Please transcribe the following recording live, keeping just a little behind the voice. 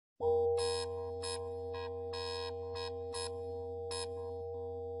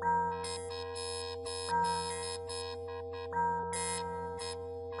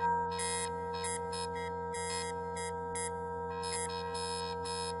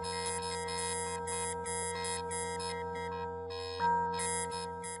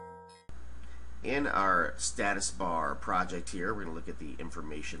In our status bar project here, we're going to look at the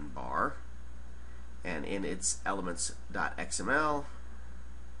information bar, and in its elements.xml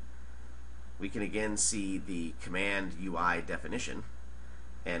we can again see the command UI definition,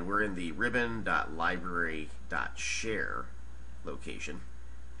 and we're in the ribbon.library.share location,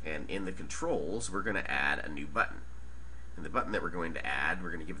 and in the controls we're going to add a new button. And the button that we're going to add, we're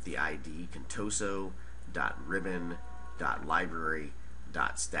going to give it the ID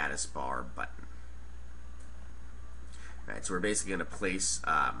contoso.ribbon.library.statusbar button. Alright, so we're basically going to place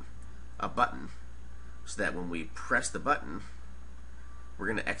a button so that when we press the button, we're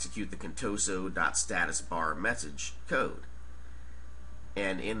going to execute the contoso.statusbar message code.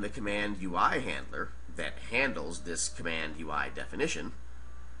 And in the command UI handler that handles this command UI definition,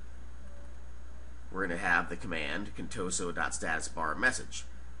 we're going to have the command contoso.statusbar message,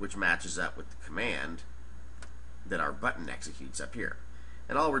 which matches up with the command that our button executes up here.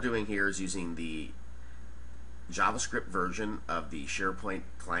 And all we're doing here is using the JavaScript version of the SharePoint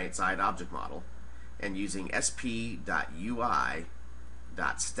client-side object model and using sp.ui.status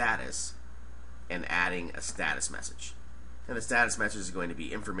and adding a status message. And the status message is going to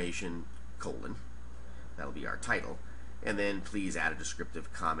be information : that'll be our title, and then please add a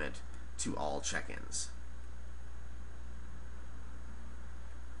descriptive comment to all check-ins.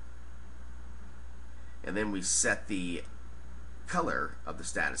 And then we set the color of the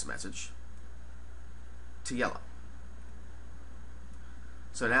status message to yellow.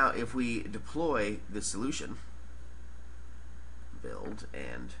 So now if we deploy this solution, build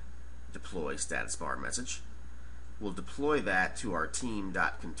and deploy status bar message, we'll deploy that to our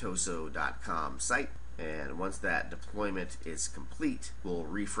team.contoso.com site, and once that deployment is complete, we'll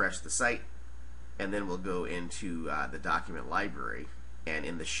refresh the site, and then we'll go into the document library, and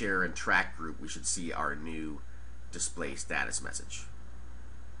in the share and track group we should see our new display status message.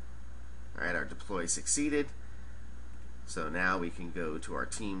 Alright, our deploy succeeded. So now we can go to our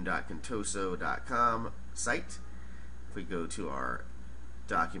team.contoso.com site. If we go to our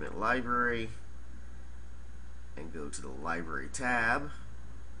document library and go to the library tab,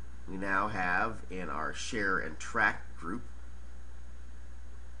 we now have in our share and track group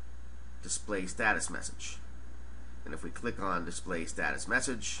display status message. And if we click on display status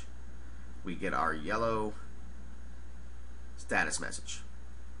message, we get our yellow status message.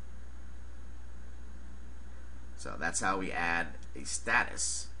 So that's how we add a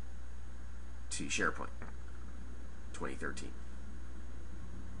status to SharePoint 2013.